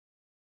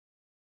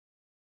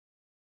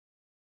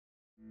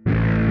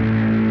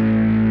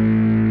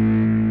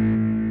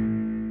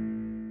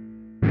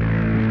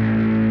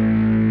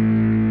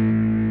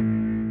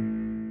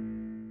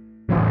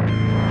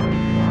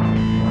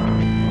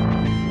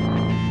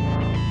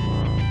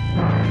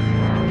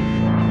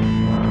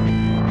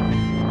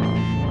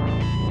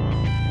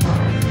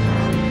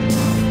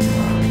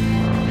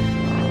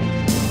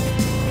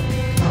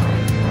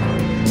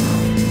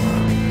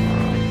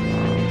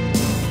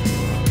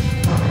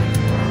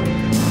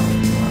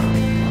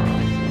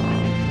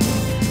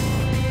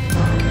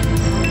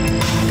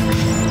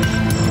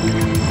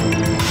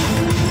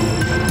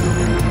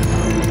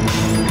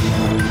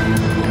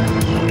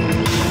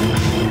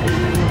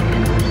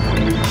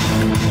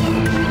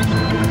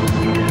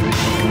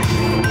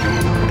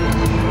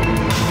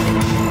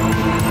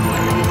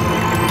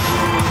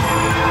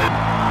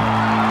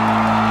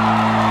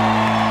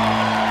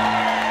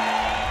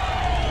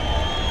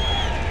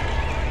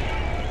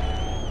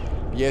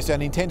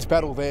an intense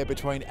battle there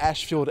between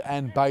Ashfield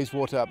and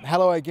Bayswater.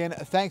 Hello again,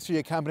 thanks for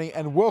your company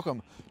and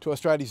welcome to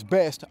Australia's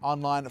best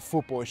online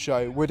football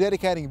show. We're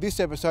dedicating this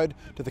episode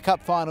to the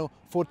Cup Final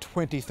for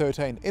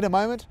 2013. In a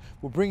moment,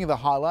 we'll bring you the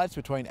highlights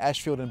between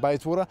Ashfield and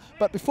Bayswater,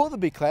 but before the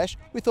big clash,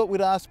 we thought we'd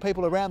ask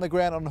people around the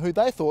ground on who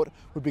they thought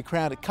would be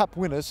crowned Cup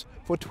winners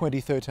for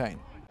 2013.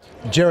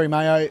 Jerry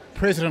Mayo,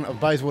 President of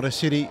Bayswater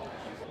City,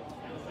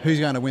 who's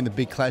going to win the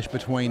big clash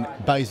between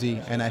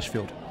Baysy and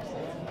Ashfield?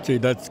 Gee,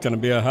 that's going to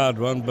be a hard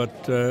one, but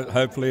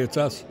hopefully it's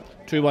us.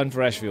 2-1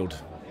 for Ashfield.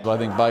 I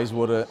think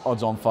Bayswater,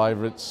 odds-on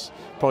favourites,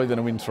 probably going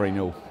to win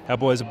 3-0. Our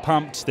boys are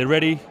pumped, they're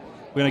ready.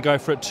 We're going to go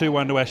for it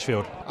 2-1 to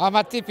Ashfield.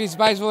 My tip is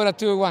Bayswater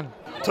 2-1.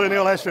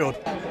 2-0 Ashfield.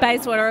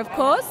 Bayswater, of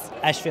course.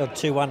 Ashfield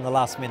 2-1 in the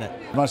last minute.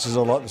 Much as I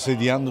like to see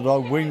the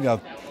underdog win, I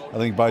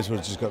think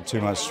Bayswater's just got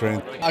too much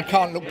strength. I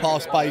can't look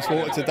past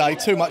Bayswater today,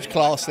 too much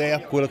class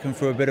there. We're looking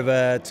for a bit of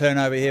a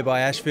turnover here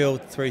by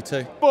Ashfield,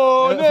 3-2.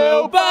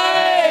 4-0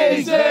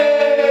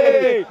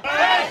 Baysy!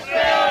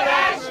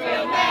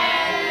 Ashfield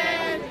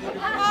man!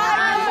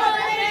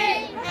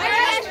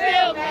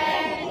 Ashfield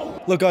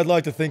man! Look, I'd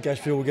like to think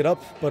Ashfield will get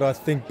up, but I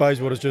think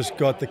Bayswater's just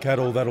got the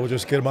cattle that'll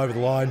just get them over the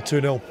line,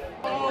 2-0.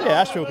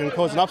 Yeah, Ashfield can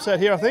cause an upset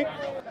here, I think.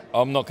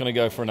 I'm not going to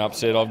go for an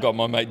upset. I've got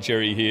my mate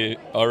Jerry here.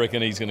 I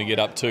reckon he's going to get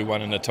up 2-1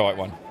 in a tight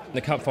one.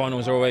 The cup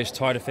finals are always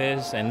tight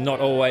affairs and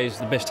not always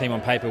the best team on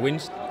paper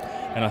wins.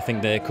 And I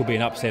think there could be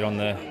an upset on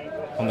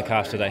the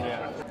cast today.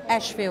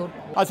 Ashfield.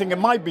 I think it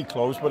might be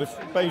close, but if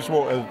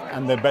Bayswater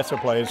and their better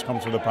players come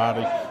to the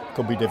party, it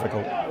could be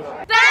difficult. Bayswater!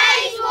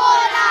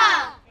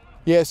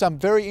 Yeah, some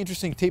very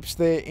interesting tips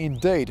there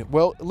indeed.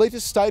 Well,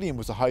 Letus Stadium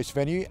was the host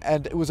venue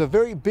and it was a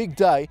very big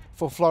day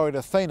for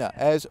Floreathena,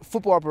 as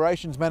Football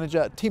Operations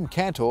Manager Tim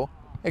Cantor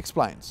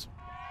explains.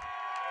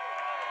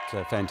 It's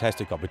a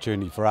fantastic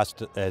opportunity for us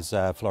as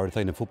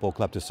Floreathena Football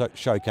Club to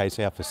showcase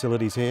our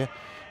facilities here.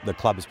 The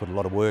club has put a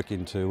lot of work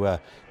into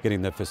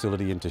getting the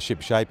facility into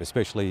ship shape,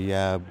 especially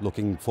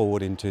looking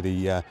forward into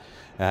the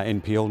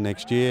NPL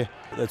next year.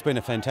 It's been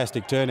a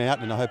fantastic turnout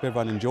and I hope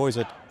everyone enjoys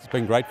it. It's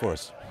been great for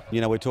us. You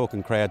know, we're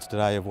talking crowds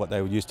today of what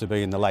they used to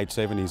be in the late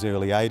 70s,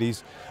 early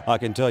 80s. I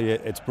can tell you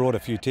it's brought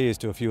a few tears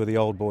to a few of the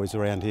old boys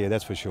around here,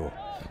 that's for sure.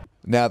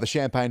 Now, the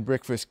champagne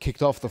breakfast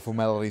kicked off the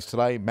formalities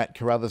today. Matt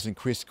Carruthers and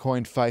Chris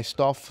Coyne faced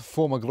off.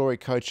 Former Glory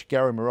coach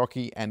Gary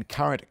Marocchi and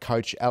current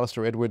coach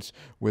Alistair Edwards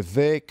were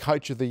there.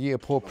 Coach of the Year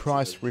Paul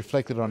Price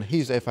reflected on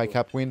his FA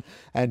Cup win,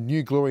 and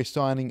new Glory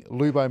signing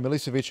Lubo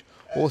Milicevic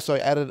also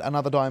added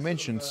another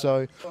dimension.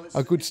 So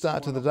a good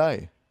start to the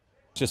day.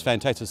 It's just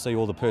fantastic to see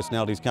all the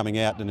personalities coming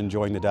out and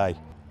enjoying the day.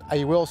 Are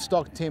you well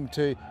stocked, Tim,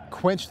 to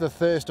quench the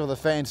thirst of the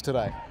fans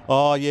today?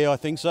 Oh yeah, I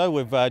think so.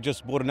 We've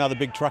just bought another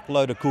big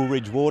truckload of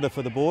Coolridge water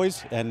for the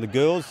boys and the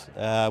girls.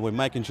 We're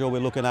making sure we're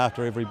looking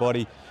after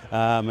everybody.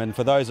 And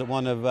for those that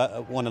want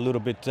a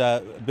little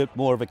bit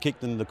more of a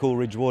kick than the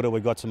Coolridge water,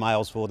 we've got some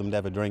ales for them to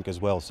have a drink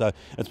as well. So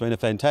it's been a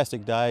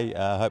fantastic day.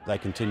 I hope they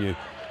continue.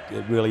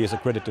 It really is a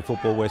credit to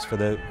Football West for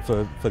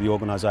the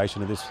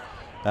organisation of this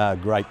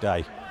great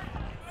day.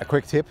 A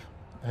quick tip,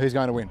 who's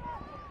going to win?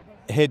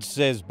 Head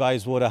says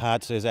Bayswater,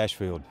 heart says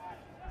Ashfield.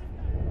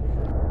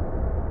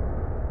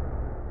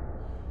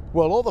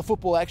 Well, all the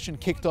football action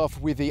kicked off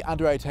with the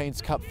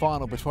Under-18s Cup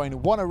final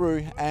between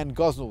Wanneroo and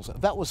Gosnells.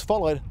 That was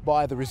followed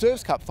by the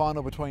Reserves Cup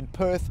final between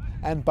Perth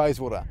and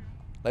Bayswater.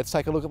 Let's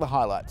take a look at the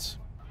highlights.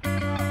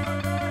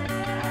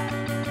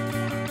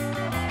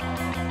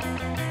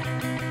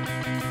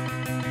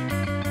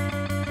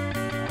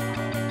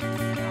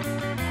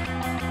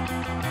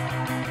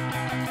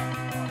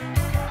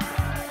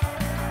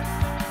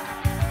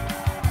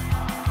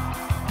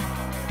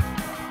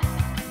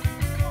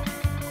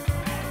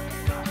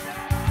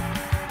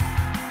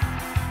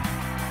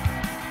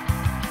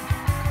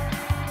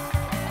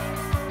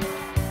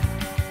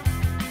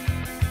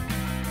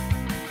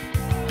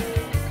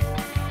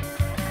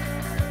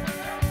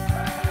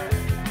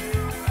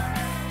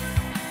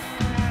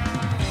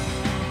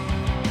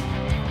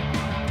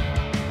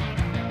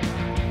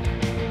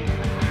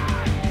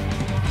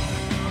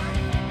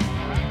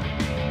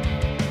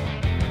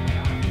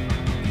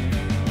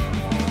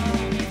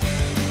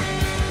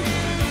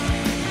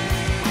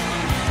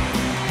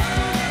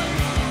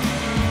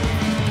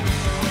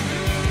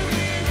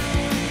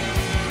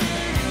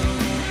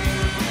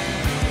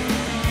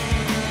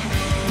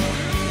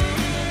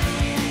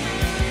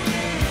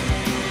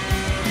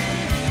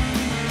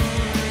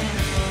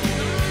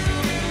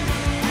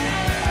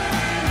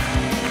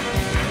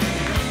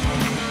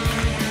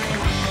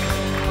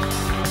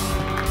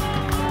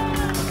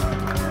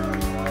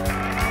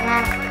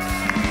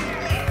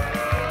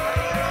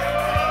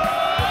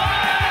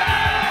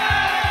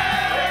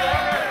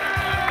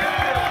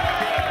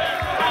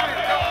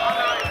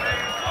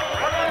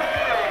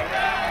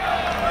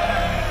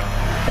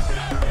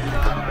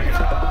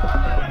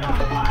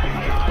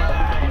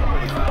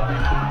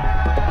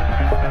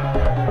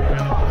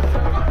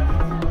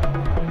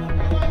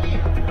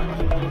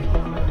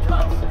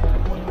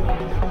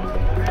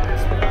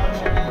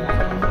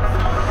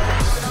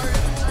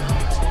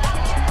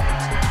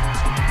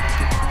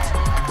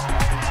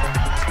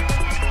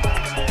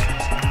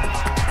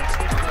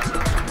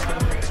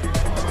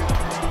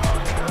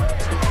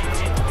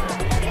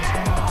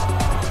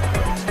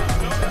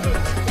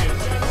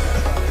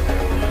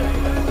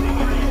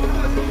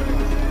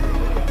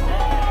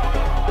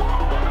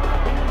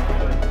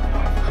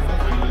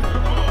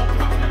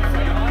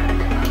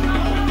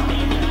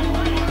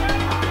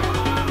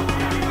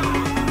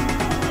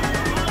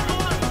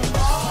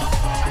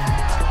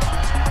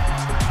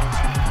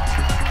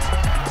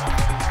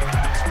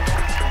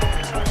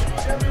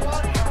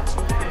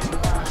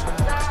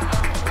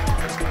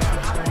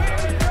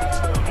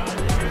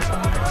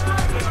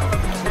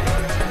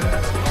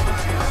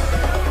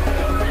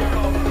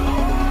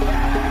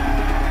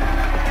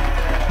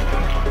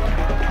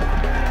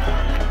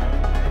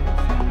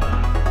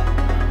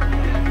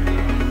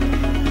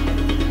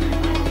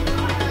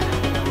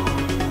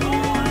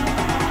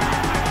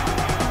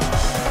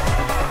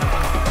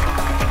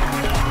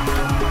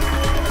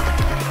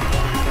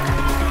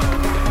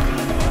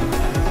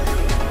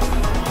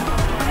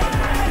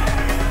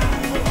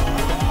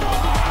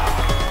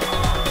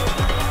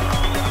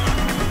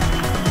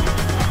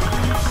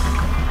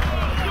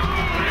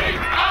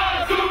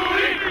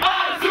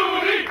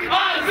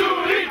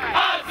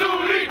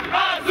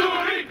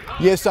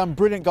 Yes, some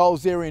brilliant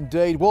goals there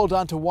indeed. Well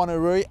done to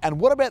Wanneroo. And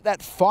what about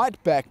that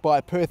fight back by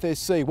Perth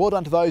SC? Well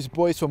done to those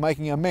boys for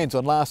making amends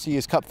on last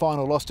year's cup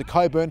final loss to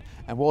Coburn,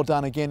 and well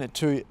done again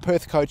to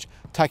Perth coach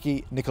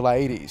Taki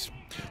Nicolaides.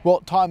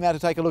 Well, time now to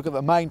take a look at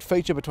the main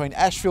feature between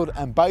Ashfield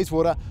and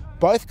Bayswater,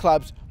 both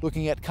clubs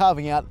looking at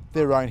carving out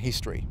their own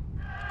history.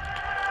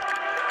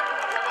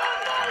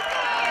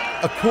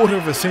 A quarter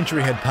of a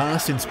century had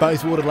passed since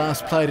Bayswater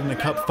last played in a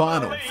cup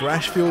final. For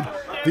Ashfield,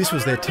 this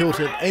was their tilt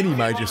at any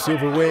major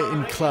silverware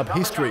in club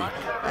history,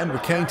 and were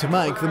keen to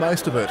make the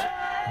most of it.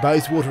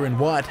 Bayswater in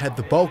white had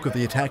the bulk of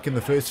the attack in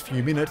the first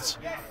few minutes.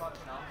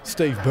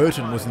 Steve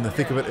Burton was in the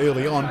thick of it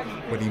early on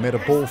when he met a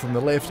ball from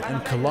the left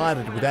and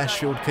collided with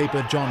Ashfield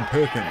keeper John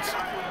Perkins.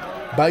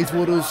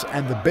 Bayswater's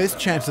and the best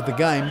chance of the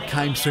game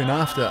came soon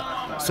after.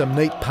 Some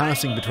neat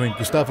passing between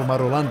Gustavo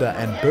Marulanda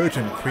and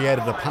Burton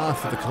created a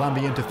path for the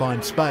Colombian to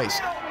find space.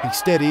 He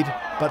steadied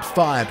but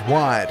fired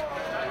wide.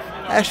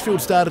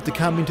 Ashfield started to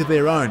come into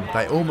their own.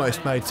 They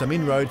almost made some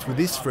inroads with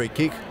this free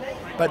kick,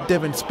 but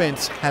Devon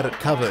Spence had it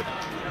covered.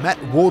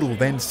 Matt Wardle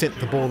then sent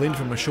the ball in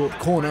from a short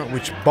corner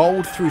which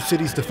bowled through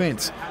City's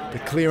defence. The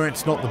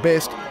clearance not the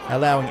best,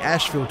 allowing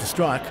Ashfield to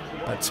strike,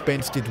 but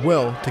Spence did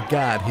well to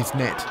guard his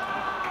net.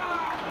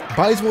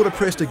 Bayswater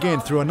pressed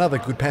again through another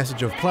good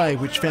passage of play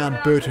which found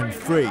Burton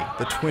free.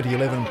 The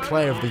 2011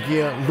 Player of the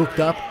Year looked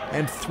up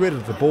and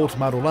threaded the ball to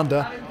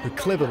Marulanda, who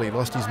cleverly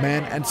lost his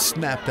man and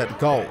snapped at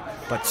goal,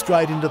 but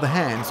straight into the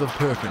hands of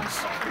Perkins.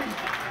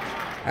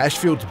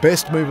 Ashfield's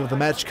best move of the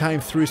match came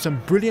through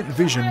some brilliant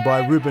vision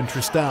by Ruben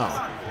Tristal.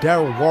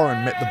 Darryl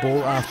Warren met the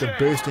ball after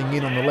bursting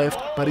in on the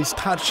left, but his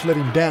touch let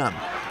him down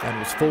and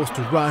was forced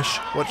to rush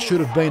what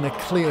should have been a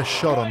clear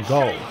shot on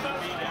goal.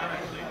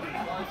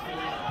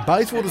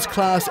 Bayswater's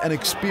class and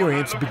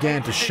experience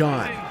began to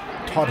shine.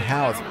 Todd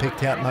Howarth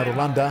picked out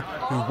Marulanda,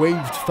 who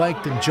weaved,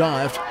 faked and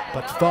jived,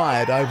 but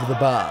fired over the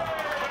bar.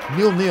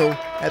 0-0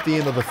 at the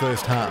end of the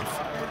first half.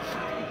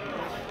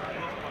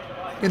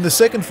 In the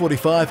second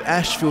 45,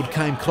 Ashfield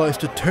came close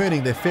to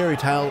turning their fairy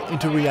tale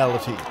into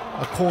reality.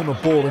 A corner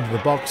ball into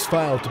the box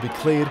failed to be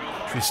cleared.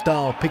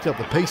 Tristal picked up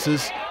the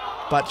pieces,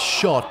 but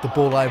shot the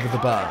ball over the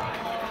bar.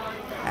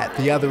 At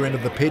the other end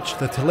of the pitch,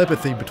 the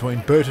telepathy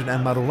between Burton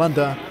and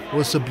Marulanda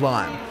was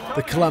sublime.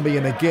 The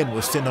Colombian again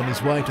was sent on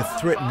his way to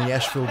threaten the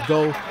Ashfield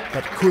goal,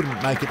 but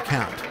couldn't make it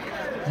count.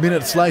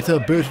 Minutes later,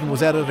 Burton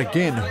was at it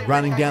again,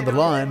 running down the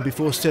line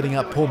before setting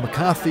up Paul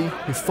McCarthy,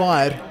 who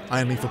fired,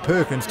 only for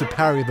Perkins to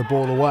parry the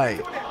ball away.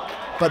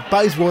 But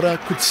Bayswater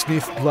could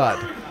sniff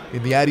blood.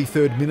 In the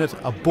 83rd minute,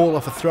 a ball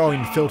off a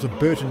throw-in fell to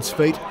Burton's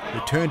feet,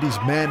 who turned his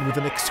man with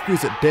an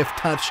exquisite deft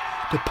touch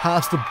to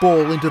pass the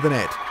ball into the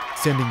net,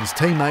 sending his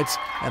teammates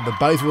and the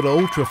Bayswater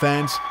Ultra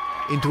fans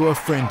into a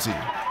frenzy.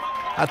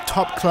 A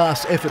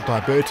top-class effort by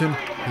Burton.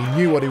 He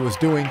knew what he was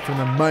doing from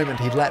the moment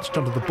he latched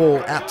onto the ball,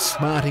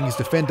 outsmarting his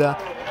defender.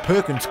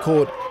 Perkins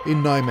caught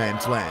in no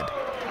man's land.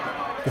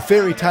 The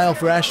fairy tale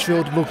for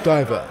Ashfield looked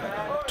over.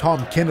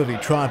 Tom Kennedy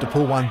tried to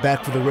pull one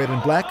back for the Red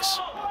and Blacks.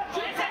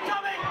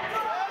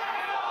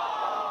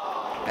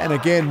 And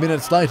again,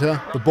 minutes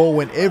later, the ball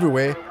went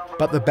everywhere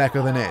but the back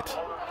of the net.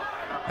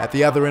 At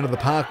the other end of the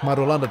park,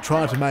 Marulanda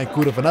tried to make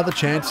good of another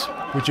chance,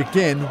 which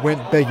again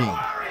went begging.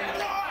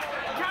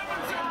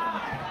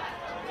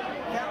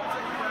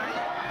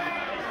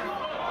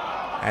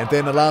 And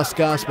then a last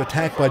gasp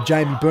attack by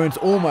Jamie Burns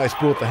almost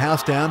brought the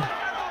house down.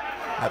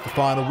 At the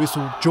final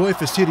whistle, joy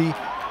for City,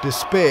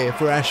 despair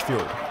for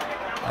Ashfield.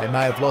 They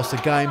may have lost the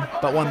game,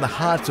 but won the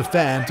hearts of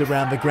fans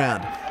around the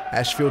ground.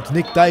 Ashfield's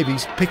Nick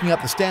Davies picking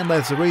up the Stan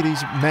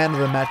Lazaridis Man of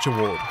the Match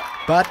award.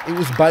 But it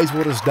was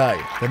Bayswater's day.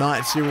 The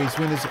night series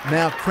winners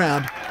now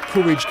crowned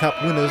Coolidge Cup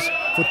winners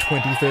for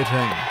 2013.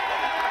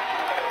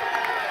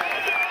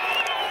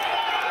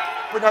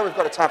 We know we've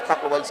got a tough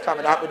couple of weeks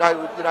coming up. We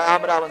know,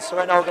 Armidale and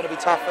Sereno are going to be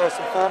tough first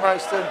and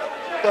foremost, and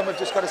then we've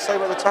just got to see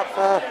where the top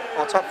five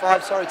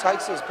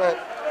takes us. But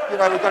we've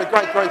got a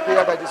great group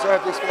here. They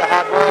deserve this for the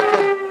hard work,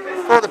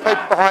 and for the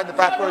people behind the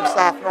backroom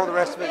staff and all the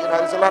rest of it.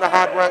 There's a lot of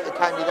hard work that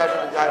came together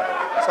today,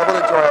 so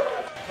we'll enjoy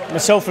it.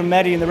 Myself and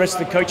Maddie and the rest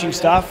of the coaching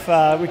staff,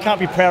 we can't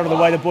be proud of the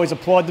way the boys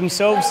applied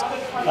themselves.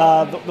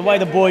 The way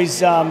the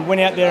boys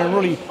went out there and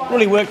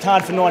really worked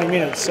hard for 90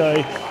 minutes.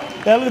 So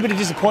a little bit of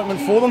disappointment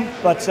for them,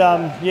 but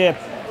yeah,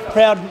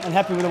 proud and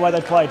happy with the way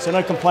they played. So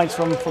no complaints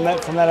from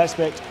that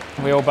aspect.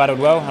 We all battled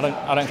well.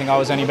 I don't think I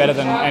was any better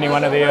than any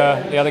one of the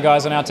other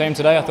guys on our team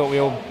today. I thought we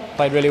all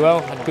played really well.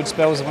 Had good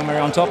spells when we were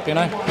on top.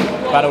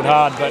 Battled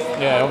hard, but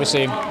yeah,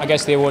 obviously I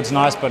guess the award's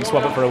nice, but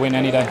swap it for a win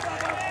any day.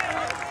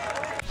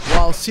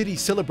 While City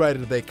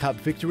celebrated their cup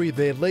victory,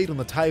 their lead on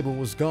the table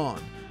was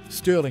gone.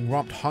 Stirling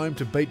romped home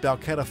to beat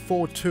Balcatta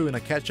 4-2 in a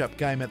catch-up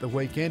game at the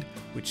weekend,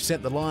 which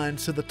sent the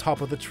Lions to the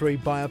top of the tree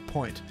by a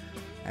point.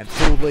 And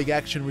full league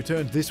action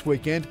returns this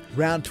weekend.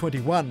 Round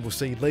 21 will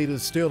see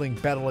leaders Stirling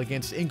battle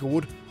against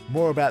Inglewood.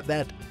 More about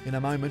that in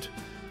a moment.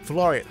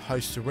 Floriat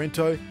hosts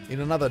Sorrento in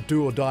another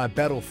do-or-die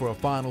battle for a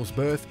finals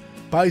berth.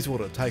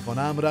 Bayswater take on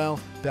Armidale.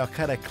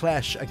 Balcatta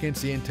clash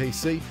against the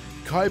NTC.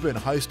 Coburn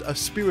host a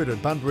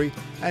spirited Bunbury,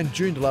 and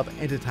Joondalup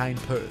entertain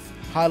Perth.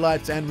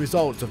 highlights and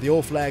results of the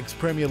All Flags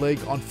Premier League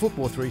on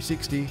Football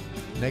 360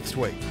 next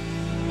week.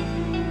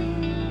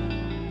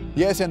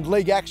 Yes, and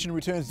league action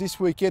returns this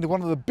weekend.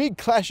 One of the big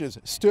clashes,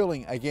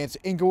 Stirling against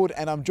Inglewood,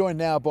 and I'm joined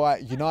now by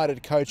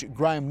United coach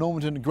Graham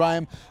Normanton.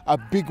 Graham, a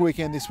big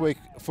weekend this week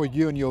for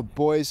you and your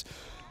boys.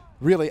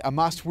 Really a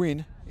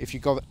must-win if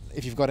you've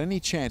got any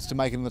chance to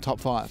make it in the top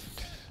 5.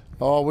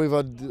 Oh, we've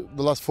had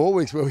the last 4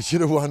 weeks where we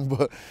should have won,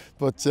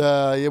 but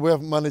yeah, we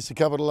haven't managed to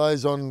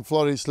capitalise on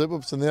Florida's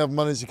slip-ups, and they haven't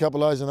managed to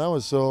capitalise on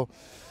ours. So,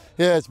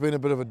 yeah, it's been a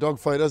bit of a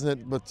dogfight, hasn't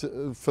it? But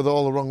for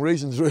all the wrong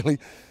reasons, really.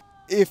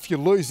 If you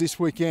lose this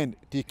weekend,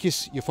 do you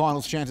kiss your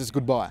finals chances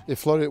goodbye? If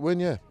Florida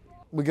win, yeah.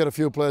 We get a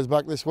few players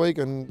back this week,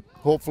 and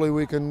hopefully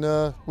we can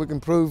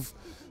prove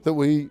that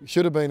we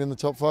should have been in the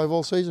top 5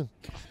 all season.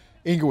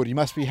 Inglewood, you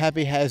must be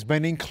happy, has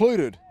been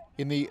included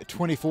in the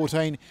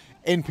 2014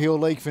 NPL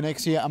League for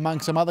next year among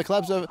some other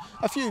clubs. A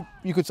few,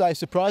 you could say,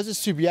 surprises.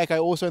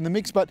 Subiaco also in the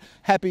mix, but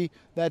happy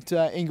that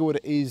Inglewood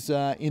is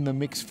in the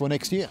mix for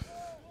next year.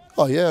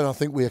 Oh yeah, and I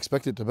think we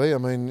expect it to be. I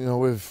mean, you know,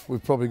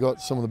 we've probably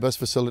got some of the best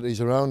facilities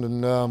around,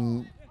 and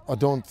I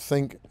don't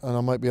think, and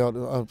I might be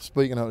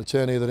speaking out of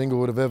turn here, that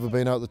Inglewood have ever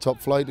been out the top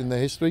flight in their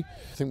history.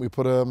 I think we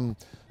put a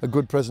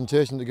good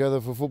presentation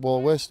together for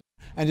Football West.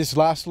 And just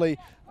lastly,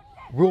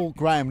 will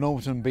Graham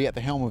Normanton be at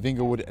the helm of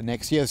Inglewood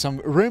next year? Some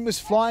rumours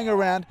flying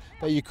around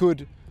that you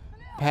could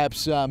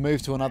perhaps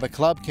move to another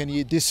club. Can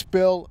you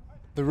dispel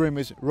the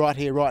rumours right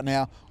here, right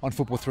now on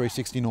Football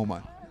 360,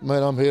 Normo?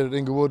 Mate, I'm here at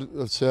Inglewood.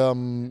 It's, you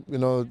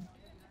know,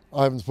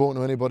 I haven't spoken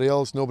to anybody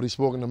else. Nobody's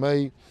spoken to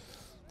me.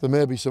 There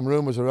may be some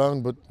rumours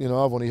around, but you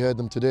know, I've only heard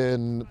them today.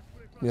 And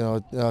you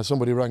know,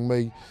 somebody rang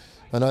me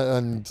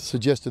and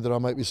suggested that I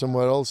might be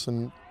somewhere else,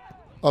 and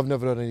I've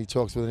never had any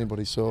talks with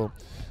anybody. So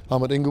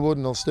I'm at Inglewood,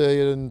 and I'll stay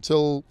here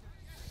until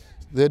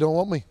they don't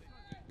want me.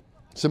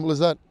 Simple as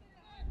that.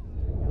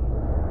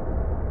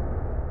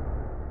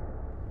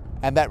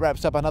 And that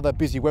wraps up another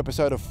busy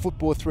webisode of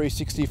Football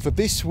 360 for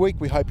this week.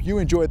 We hope you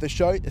enjoyed the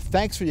show.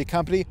 Thanks for your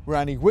company. We're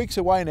only weeks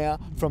away now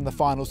from the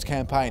finals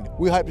campaign.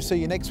 We hope to see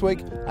you next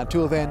week.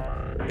 Until then,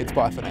 it's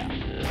bye for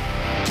now.